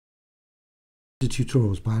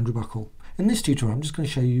Tutorials by Andrew Buckle. In this tutorial I'm just going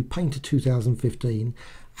to show you Painter 2015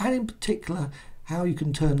 and in particular how you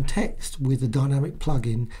can turn text with a dynamic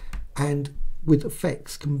plugin and with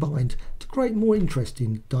effects combined to create more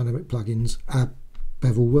interesting dynamic plugins,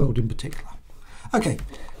 Bevel World in particular. Okay,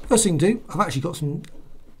 first thing to do, I've actually got some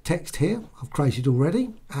text here I've created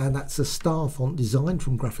already, and that's a star font design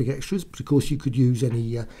from Graphicxtras, but of course you could use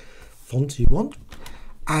any font you want.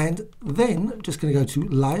 And then I'm just going to go to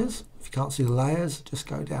layers. If you can't see the layers, just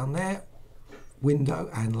go down there, window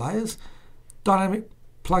and layers. Dynamic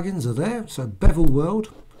plugins are there, so Bevel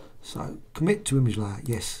World. So commit to image layer,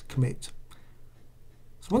 yes, commit.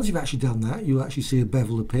 So once you've actually done that, you'll actually see a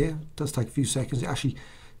bevel appear. It does take a few seconds, it actually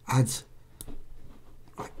adds.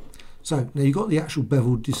 Right. So now you've got the actual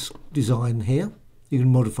bevel design here. You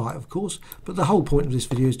can modify it of course, but the whole point of this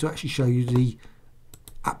video is to actually show you the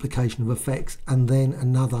application of effects and then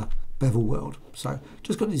another Bevel World. So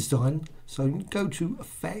just got the design, so you go to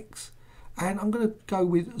effects and I'm going to go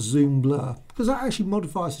with zoom blur because that actually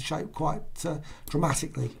modifies the shape quite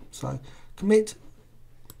dramatically. So commit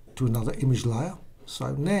to another image layer.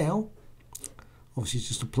 So now obviously it's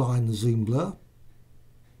just applying the zoom blur,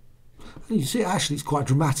 and you see actually it's quite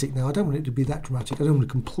dramatic. Now I don't want it to be that dramatic, I don't want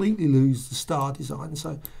to completely lose the star design,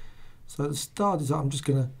 so the star design I'm just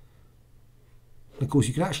going to. Of course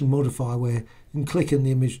you can actually modify where you can click in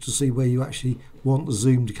the image to see where you actually want the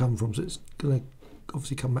zoom to come from, so it's going to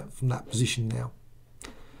obviously come back from that position now.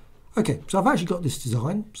 Okay, so I've actually got this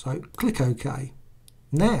design, so click OK.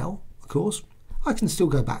 Now of course I can still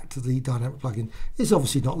go back to the dynamic plugin. It's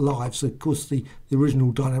obviously not live, so of course the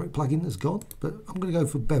original dynamic plugin is gone, but I'm going to go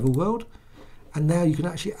for Bevel World, and now you can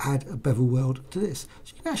actually add a Bevel World to this,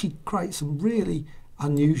 so you can actually create some really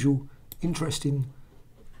unusual, interesting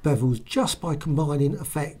bevels just by combining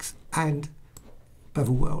effects and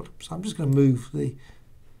Bevel World. So I'm just going to move the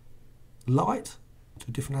light to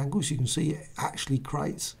a different angle so you can see it actually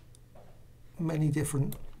creates many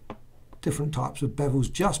different types of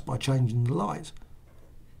bevels just by changing the light.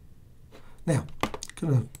 Now I'm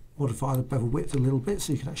going to modify the bevel width a little bit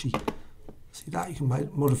so you can actually see that. You can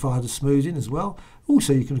modify the smoothing as well.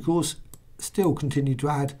 Also you can of course still continue to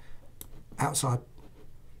add outside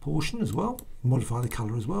portion as well, modify the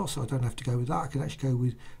colour as well, so I don't have to go with that. I can actually go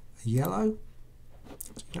with a yellow,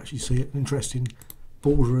 so you can actually see an interesting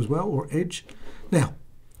border as well, or edge. Now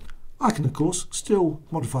I can of course still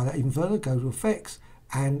modify that even further, go to effects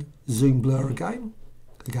and zoom blur again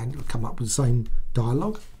it'll come up with the same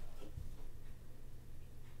dialogue,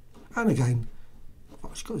 and again I've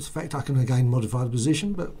actually got this effect, I can again modify the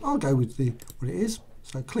position, but I'll go with what it is,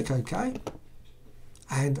 so click OK.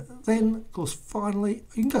 And then, of course, finally,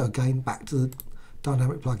 you can go again back to the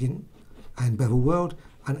dynamic plugin and Bevel World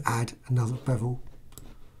and add another bevel.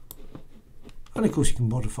 And of course, you can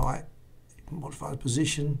modify it. You can modify the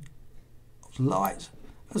position of the light,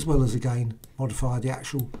 as well as again modify the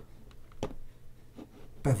actual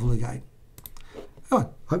bevel again. Anyway,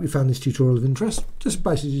 I hope you found this tutorial of interest. Just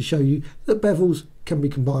basically to show you that bevels can be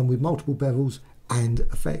combined with multiple bevels and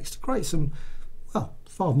effects to create some, well,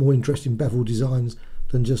 far more interesting bevel designs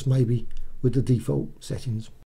than just maybe with the default settings.